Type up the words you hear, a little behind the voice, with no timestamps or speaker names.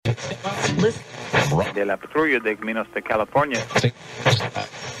De la patrulla de Caminos de California.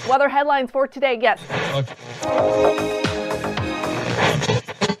 Weather headlines for today, yes.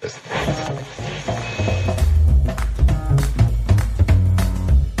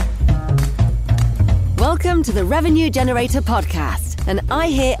 Welcome to the Revenue Generator Podcast, an I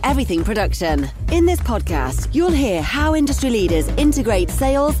Hear Everything production. In this podcast, you'll hear how industry leaders integrate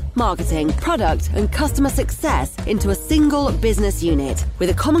sales, marketing, product, and customer success into a single business unit with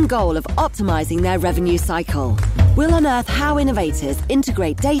a common goal of optimizing their revenue cycle. We'll unearth how innovators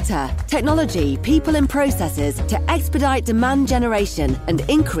integrate data, technology, people, and processes to expedite demand generation and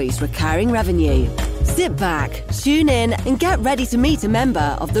increase recurring revenue. Sit back, tune in, and get ready to meet a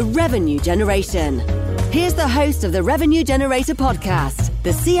member of the revenue generation. Here's the host of the Revenue Generator Podcast, the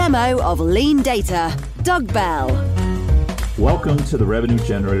CMO of Lean Data, Doug Bell. Welcome to the Revenue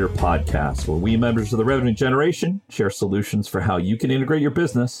Generator Podcast, where we members of the revenue generation share solutions for how you can integrate your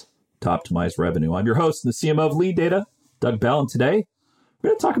business to optimize revenue. I'm your host, the CMO of Lean Data, Doug Bell, and today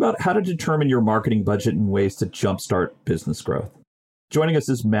we're going to talk about how to determine your marketing budget and ways to jumpstart business growth. Joining us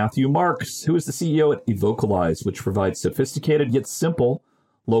is Matthew Marx, who is the CEO at Evocalize, which provides sophisticated yet simple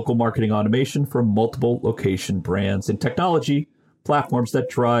local marketing automation for multiple location brands and technology platforms that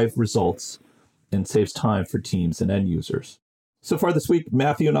drive results and saves time for teams and end users. So far this week,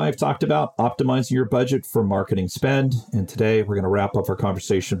 Matthew and I have talked about optimizing your budget for marketing spend. And today we're going to wrap up our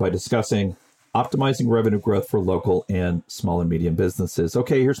conversation by discussing optimizing revenue growth for local and small and medium businesses.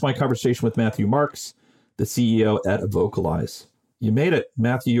 Okay, here's my conversation with Matthew Marx, the CEO at Evocalize. You made it,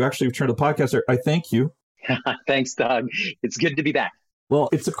 Matthew. You actually returned to the podcast. I thank you. Thanks, Doug. It's good to be back. Well,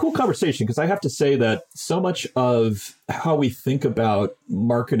 it's a cool conversation because I have to say that so much of how we think about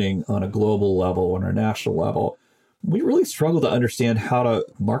marketing on a global level, or on a national level, we really struggle to understand how to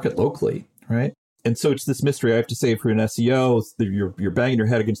market locally, right? And so it's this mystery. I have to say, if you're an SEO, you're banging your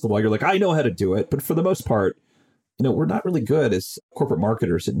head against the wall. You're like, I know how to do it. But for the most part, we're not really good as corporate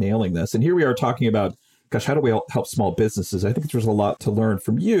marketers at nailing this. And here we are talking about, gosh, how do we help small businesses? I think there's a lot to learn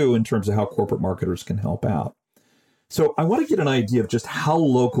from you in terms of how corporate marketers can help out. So I want to get an idea of just how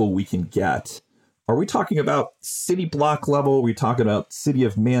local we can get. Are we talking about city block level? Are we talking about city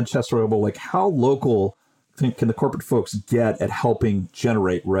of Manchester level? Like, how local can the corporate folks get at helping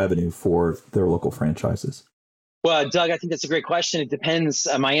generate revenue for their local franchises? Well, Doug, I think that's a great question. It depends.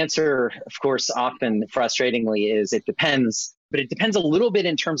 My answer, of course, often frustratingly is it depends, but it depends a little bit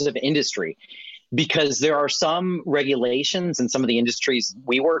in terms of industry, because there are some regulations in some of the industries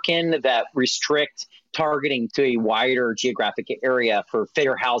we work in that restrict targeting to a wider geographic area. For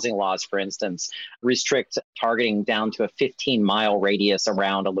fair housing laws, for instance, restrict targeting down to a 15-mile radius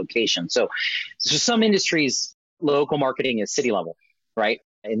around a location. So some industries, local marketing is city level, right?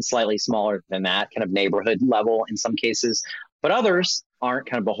 And slightly smaller than that, kind of neighborhood level in some cases. But others aren't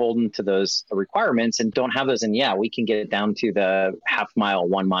kind of beholden to those requirements and don't have those. And yeah, we can get it down to the half-mile,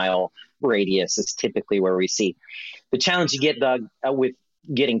 1-mile radius is typically where we see. The challenge you get, Doug, with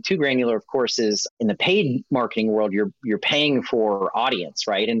getting too granular, of course, is in the paid marketing world, you're paying for audience,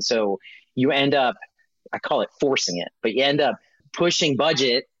 right? And so you end up, I call it forcing it, but you end up pushing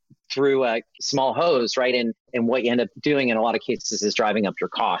budget through a small hose, right? And what you end up doing in a lot of cases is driving up your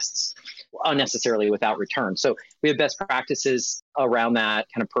costs unnecessarily without return. So we have best practices around that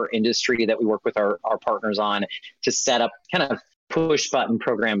kind of per industry that we work with our partners on to set up kind of push button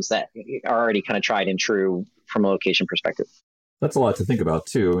programs that are already kind of tried and true from a location perspective. That's a lot to think about,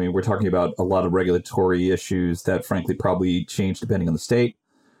 too. I mean, we're talking about a lot of regulatory issues that, frankly, probably change depending on the state.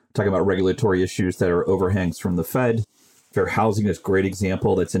 We're talking about regulatory issues that are overhangs from the Fed. Fair housing is a great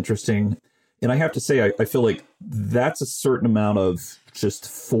example that's interesting. And I have to say, I feel like that's a certain amount of just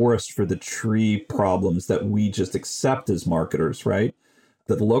forest for the tree problems that we just accept as marketers, right?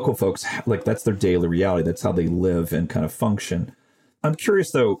 That the local folks, like, that's their daily reality. That's how they live and kind of function. I'm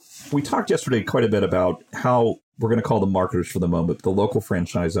curious, though, we talked yesterday quite a bit about how we're going to call them marketers for the moment, the local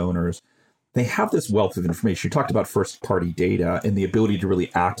franchise owners. They have this wealth of information. You talked about first-party data and the ability to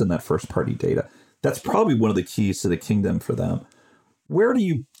really act on that first-party data. That's probably one of the keys to the kingdom for them. Where do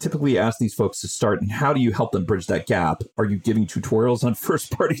you typically ask these folks to start, and how do you help them bridge that gap? Are you giving tutorials on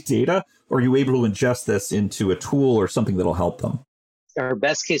first-party data, or are you able to ingest this into a tool or something that'll help them? Our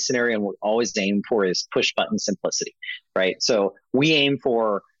best case scenario and what we always aim for is push button simplicity, right? So we aim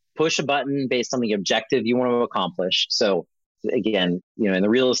for push a button based on the objective you want to accomplish. So again, in the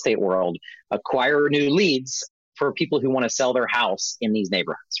real estate world, acquire new leads for people who want to sell their house in these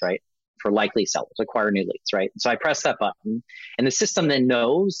neighborhoods, right? For likely sellers, acquire new leads, right? So I press that button and the system then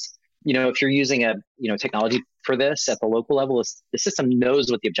knows, if you're using a, technology for this at the local level, the system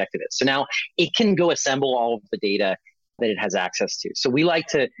knows what the objective is. So now it can go assemble all of the data that it has access to. So we like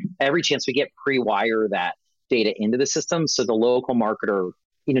to, every chance we get, pre-wire that data into the system so the local marketer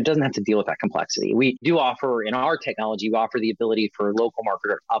doesn't have to deal with that complexity. We do offer, in our technology, we offer the ability for a local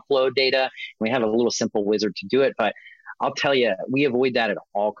marketer to upload data. We have a little simple wizard to do it, but I'll tell you, we avoid that at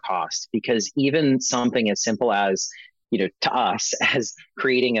all costs, because even something as simple as, to us, as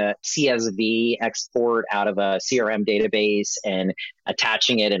creating a CSV export out of a CRM database and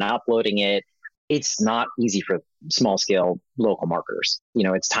attaching it and uploading it, it's not easy for small scale local marketers.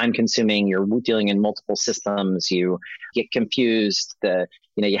 It's time consuming. You're dealing in multiple systems. You get confused.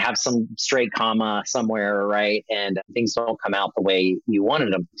 You have some stray comma somewhere, right? And things don't come out the way you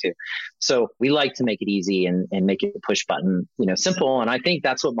wanted them to. So we like to make it easy and make it push button, simple. And I think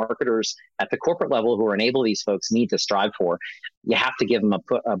that's what marketers at the corporate level who enable these folks need to strive for. You have to give them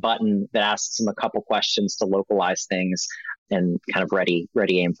a button that asks them a couple questions to localize things and kind of ready,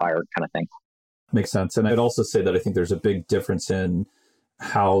 aim, fire kind of thing. Makes sense. And I'd also say that I think there's a big difference in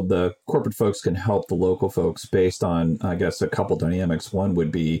how the corporate folks can help the local folks based on, I guess, a couple dynamics. One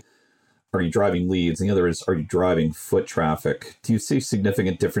would be, are you driving leads? And the other is, are you driving foot traffic? Do you see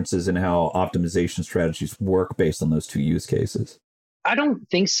significant differences in how optimization strategies work based on those two use cases? I don't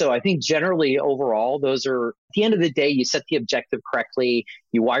think so. I think generally overall, those are, at the end of the day, you set the objective correctly,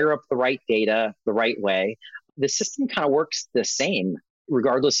 you wire up the right data the right way. The system kind of works the same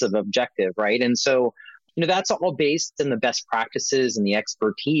regardless of objective, right? And so, that's all based in the best practices and the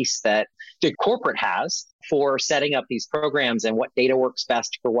expertise that the corporate has for setting up these programs and what data works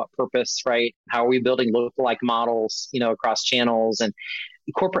best for what purpose, right? How are we building lookalike models, across channels? And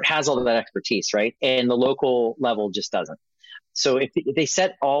the corporate has all of that expertise, right? And the local level just doesn't. So if they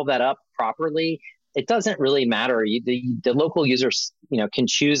set all that up properly, it doesn't really matter. The local users, can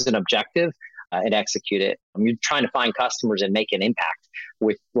choose an objective and execute it. You're trying to find customers and make an impact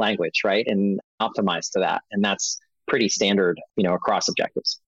with language, right? And optimize to that. And that's pretty standard, across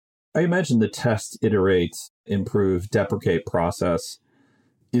objectives. I imagine the test, iterate, improve, deprecate process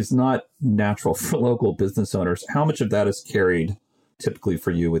is not natural for local business owners. How much of that is carried typically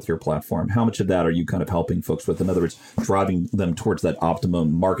for you with your platform? How much of that are you kind of helping folks with? In other words, driving them towards that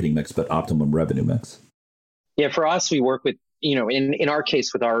optimum marketing mix, but optimum revenue mix? Yeah, for us, we work with, in our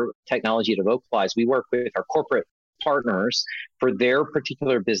case, with our technology at Evocalize, we work with our corporate partners for their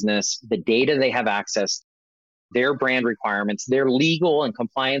particular business, the data they have access, their brand requirements, their legal and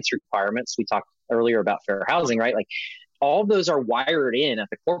compliance requirements. We talked earlier about fair housing, right? Like all of those are wired in at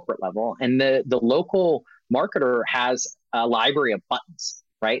the corporate level, and the local marketer has a library of buttons,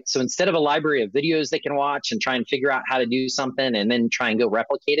 right? So instead of a library of videos they can watch and try and figure out how to do something and then try and go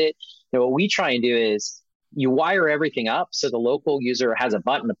replicate it, what we try and do is you wire everything up so the local user has a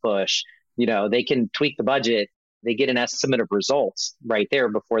button to push. They can tweak the budget. They get an estimate of results right there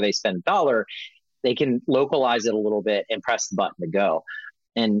before they spend $1. They can localize it a little bit and press the button to go.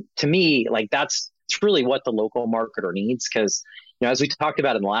 And to me, it's really what the local marketer needs, because, as we talked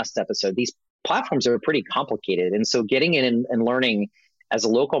about in the last episode, these platforms are pretty complicated. And so getting in and learning as a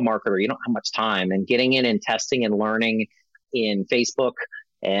local marketer, you don't have much time, and getting in and testing and learning in Facebook,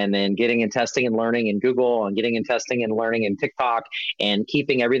 and then getting and testing and learning in Google, and getting and testing and learning in TikTok, and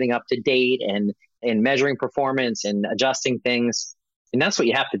keeping everything up to date and measuring performance and adjusting things. And that's what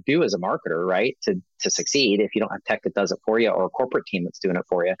you have to do as a marketer, right? To succeed if you don't have tech that does it for you, or a corporate team that's doing it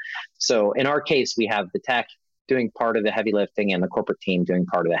for you. So in our case, we have the tech doing part of the heavy lifting and the corporate team doing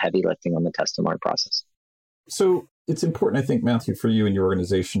part of the heavy lifting on the test and learn process. So it's important, I think, Matthew, for you and your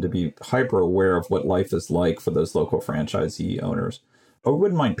organization to be hyper aware of what life is like for those local franchisee owners. I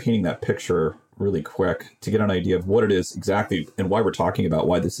wouldn't mind painting that picture really quick to get an idea of what it is exactly and why we're talking about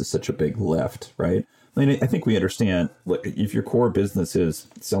why this is such a big lift, right? I think we understand, like, if your core business is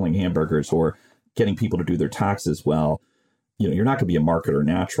selling hamburgers or getting people to do their taxes well, you're not going to be a marketer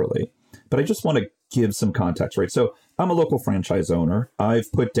naturally. But I just want to give some context, right? So I'm a local franchise owner. I've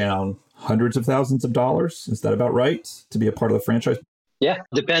put down hundreds of thousands of dollars. Is that about right to be a part of the franchise? Yeah,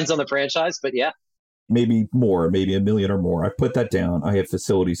 depends on the franchise, but yeah. Maybe more, maybe $1 million or more. I put that down. I have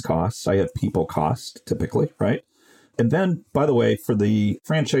facilities costs. I have people costs typically, right? And then, by the way, for the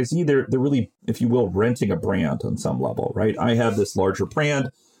franchisee, they're really, if you will, renting a brand on some level, right? I have this larger brand.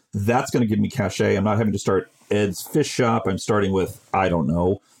 That's going to give me cachet. I'm not having to start Ed's Fish Shop. I'm starting with, I don't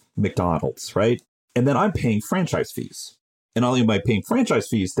know, McDonald's, right? And then I'm paying franchise fees. And not only am I paying franchise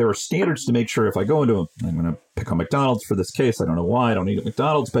fees, there are standards to make sure if I go into I'm going to pick on McDonald's for this case. I don't know why. I don't eat at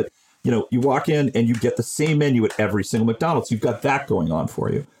McDonald's, but you walk in and you get the same menu at every single McDonald's. You've got that going on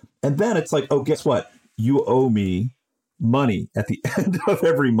for you. And then it's like, oh, guess what? You owe me money at the end of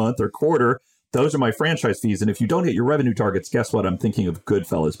every month or quarter. Those are my franchise fees. And if you don't hit your revenue targets, guess what? I'm thinking of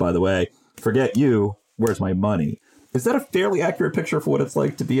Goodfellas, by the way. Forget you. Where's my money? Is that a fairly accurate picture for what it's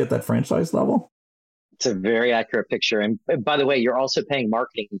like to be at that franchise level? It's a very accurate picture. And by the way, you're also paying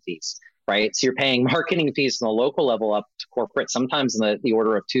marketing fees, right? So you're paying marketing fees from the local level up to corporate, sometimes in the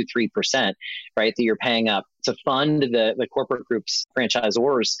order of 2-3%, right? That you're paying up to fund the corporate group's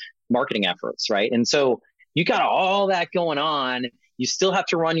franchisors' marketing efforts, right? And so you got all that going on. You still have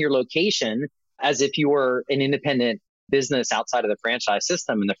to run your location as if you were an independent business outside of the franchise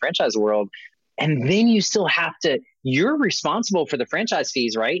system in the franchise world. And then you still have to, you're responsible for the franchise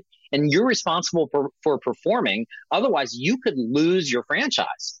fees, right? And you're responsible for performing. Otherwise, you could lose your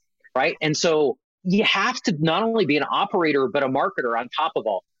franchise, right? And so you have to not only be an operator, but a marketer on top of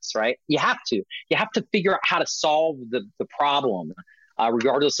all this, right? You have to figure out how to solve the problem,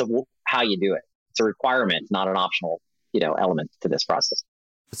 regardless of how you do it. It's a requirement, not an optional, element to this process.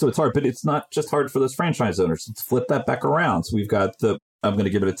 So it's hard, but it's not just hard for those franchise owners. Let's flip that back around. So we've got I'm going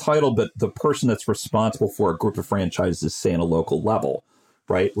to give it a title, but the person that's responsible for a group of franchises, say, on a local level,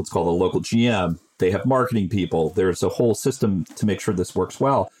 right? Let's call it a local GM. They have marketing people. There's a whole system to make sure this works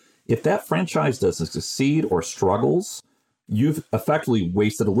well. If that franchise doesn't succeed or struggles, you've effectively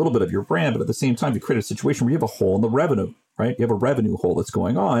wasted a little bit of your brand, but at the same time, you create a situation where you have a hole in the revenue, right? You have a revenue hole that's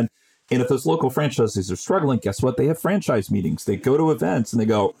going on. And if those local franchises are struggling, guess what? They have franchise meetings. They go to events and they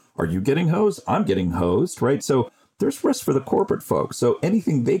go, are you getting hosed? I'm getting hosed, right? So there's risk for the corporate folks. So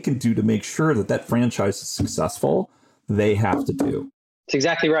anything they can do to make sure that that franchise is successful, they have to do. That's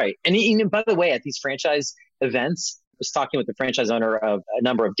exactly right. And by the way, at these franchise events, I was talking with the franchise owner of a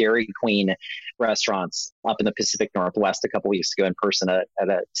number of Dairy Queen restaurants up in the Pacific Northwest a couple of weeks ago in person at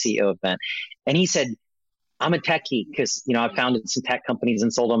a CEO event. And he said, I'm a techie because, I've founded some tech companies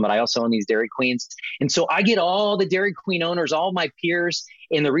and sold them, but I also own these Dairy Queens. And so I get all the Dairy Queen owners, all my peers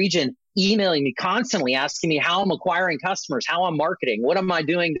in the region emailing me constantly, asking me how I'm acquiring customers, how I'm marketing, what am I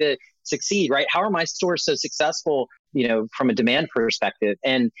doing to succeed, right? How are my stores so successful, from a demand perspective?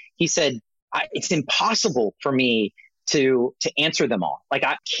 And he said, it's impossible for me to answer them all. Like,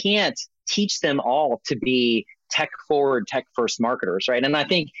 I can't teach them all to be tech forward, tech first marketers, right? And I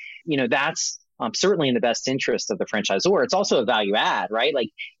think, that's certainly in the best interest of the franchisor. It's also a value add, right? Like,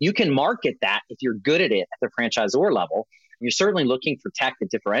 you can market that if you're good at it at the franchisor level. You're certainly looking for tech that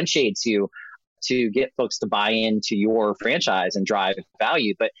differentiates you to get folks to buy into your franchise and drive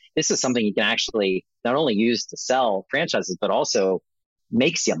value. But this is something you can actually not only use to sell franchises, but also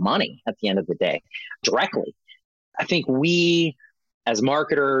makes you money at the end of the day directly. I think we, as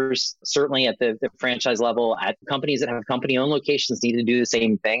marketers, certainly at the franchise level, at companies that have company-owned locations, need to do the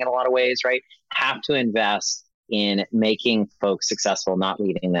same thing in a lot of ways, right? Have to invest in making folks successful, not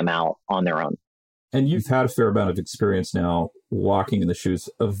leaving them out on their own. And you've had a fair amount of experience now walking in the shoes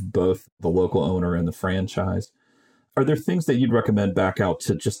of both the local owner and the franchise. Are there things that you'd recommend back out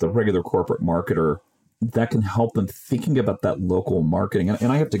to just the regular corporate marketer that can help them thinking about that local marketing?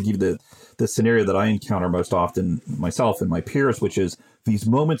 And I have to give the scenario that I encounter most often myself and my peers, which is these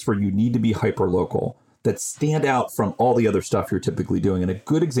moments where you need to be hyper local that stand out from all the other stuff you're typically doing. And a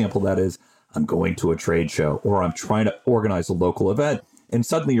good example of that is I'm going to a trade show or I'm trying to organize a local event. And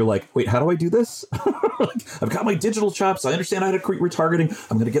suddenly you're like, wait, how do I do this? I've got my digital chops. I understand how to create retargeting.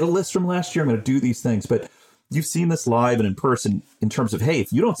 I'm going to get a list from last year. I'm going to do these things. But you've seen this live and in person in terms of, hey,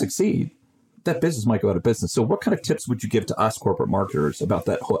 if you don't succeed, that business might go out of business. So what kind of tips would you give to us corporate marketers about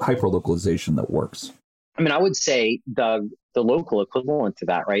that hyper-localization that works? I mean, I would say the local equivalent to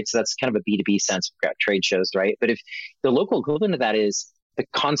that, right? So that's kind of a B2B sense. We've got trade shows, right? But if the local equivalent of that is the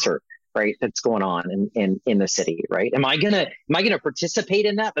concert, right, that's going on in the city, right? Am I gonna participate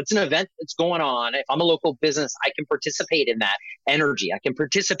in that? That's an event that's going on. If I'm a local business, I can participate in that energy. I can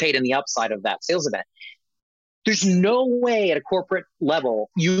participate in the upside of that sales event. There's no way at a corporate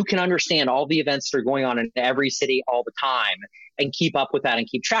level you can understand all the events that are going on in every city all the time and keep up with that and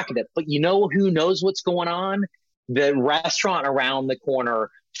keep track of it. But you know who knows what's going on? The restaurant around the corner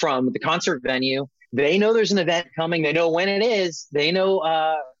from the concert venue. They know there's an event coming. They know when it is. They know,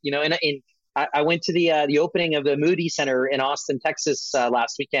 I went to the opening of the Moody Center in Austin, Texas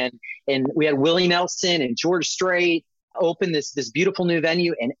last weekend, and we had Willie Nelson and George Strait open this beautiful new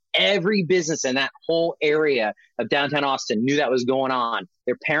venue, and every business in that whole area of downtown Austin knew that was going on.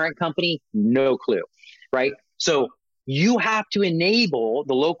 Their parent company, no clue, right? So you have to enable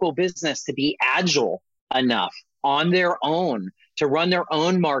the local business to be agile enough on their own to run their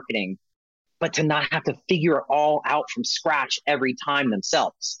own marketing, but to not have to figure it all out from scratch every time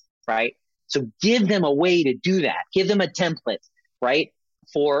themselves, right? So give them a way to do that. Give them a template, right,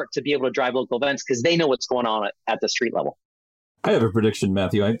 to be able to drive local events because they know what's going on at the street level. I have a prediction,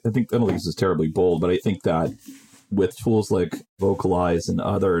 Matthew. I don't think this is terribly bold, but I think that with tools like Evocalize and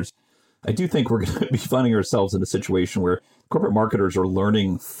others, I do think we're going to be finding ourselves in a situation where corporate marketers are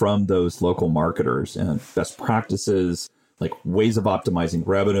learning from those local marketers and best practices, like ways of optimizing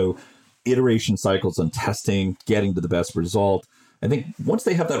revenue, iteration cycles and testing, getting to the best result. I think once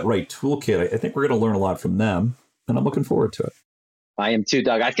they have that right toolkit, I think we're going to learn a lot from them, and I'm looking forward to it. I am too,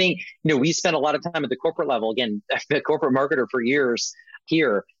 Doug. I think, we spent a lot of time at the corporate level. Again, I've been a corporate marketer for years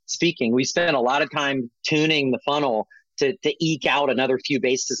here speaking. We spent a lot of time tuning the funnel to eke out another few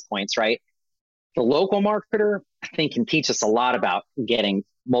basis points, right? The local marketer, I think, can teach us a lot about getting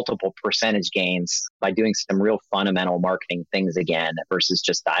multiple percentage gains by doing some real fundamental marketing things again versus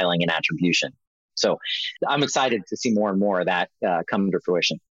just dialing in attribution. So I'm excited to see more and more of that come to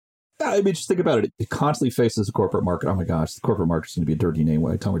fruition. I mean, just think about it. It constantly faces the corporate market. Oh my gosh, the corporate market's going to be a dirty name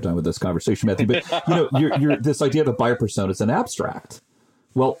by the time we're done with this conversation, Matthew. But you're this idea of a buyer persona is an abstract.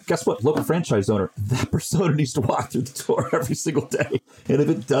 Well, guess what? Local franchise owner, that persona needs to walk through the door every single day. And if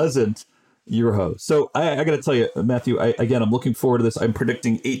it doesn't, you're a host. So I got to tell you, Matthew, I'm looking forward to this. I'm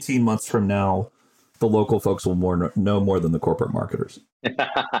predicting 18 months from now, the local folks will know more than the corporate marketers.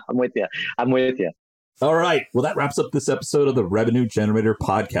 I'm with you. All right. Well, that wraps up this episode of the Revenue Generator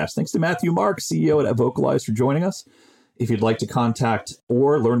Podcast. Thanks to Matthew Marx, CEO at Evocalize, for joining us. If you'd like to contact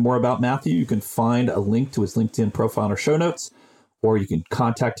or learn more about Matthew, you can find a link to his LinkedIn profile in our show notes, or you can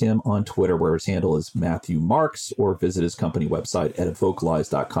contact him on Twitter, where his handle is Matthew Marx, or visit his company website at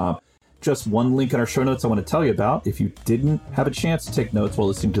evocalize.com. Just one link in our show notes I want to tell you about. If you didn't have a chance to take notes while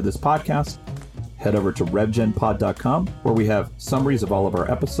listening to this podcast, head over to revgenpod.com, where we have summaries of all of our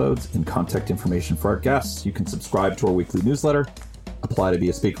episodes and contact information for our guests. You can subscribe to our weekly newsletter, apply to be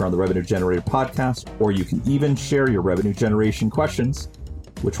a speaker on the Revenue Generator Podcast, or you can even share your revenue generation questions,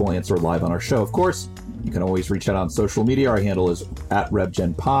 which we'll answer live on our show. Of course, you can always reach out on social media. Our handle is at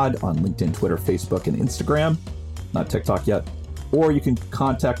RevGenPod on LinkedIn, Twitter, Facebook, and Instagram. Not TikTok yet. Or you can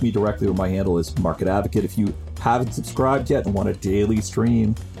contact me directly, where my handle is Market Advocate. If you haven't subscribed yet and want a daily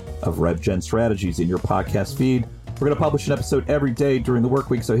stream of RevGen strategies in your podcast feed, we're going to publish an episode every day during the work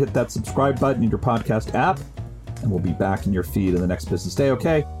week. So hit that subscribe button in your podcast app, and we'll be back in your feed in the next business day.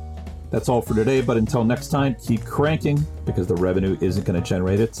 Okay, that's all for today. But until next time, keep cranking, because the revenue isn't going to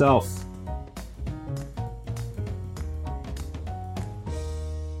generate itself.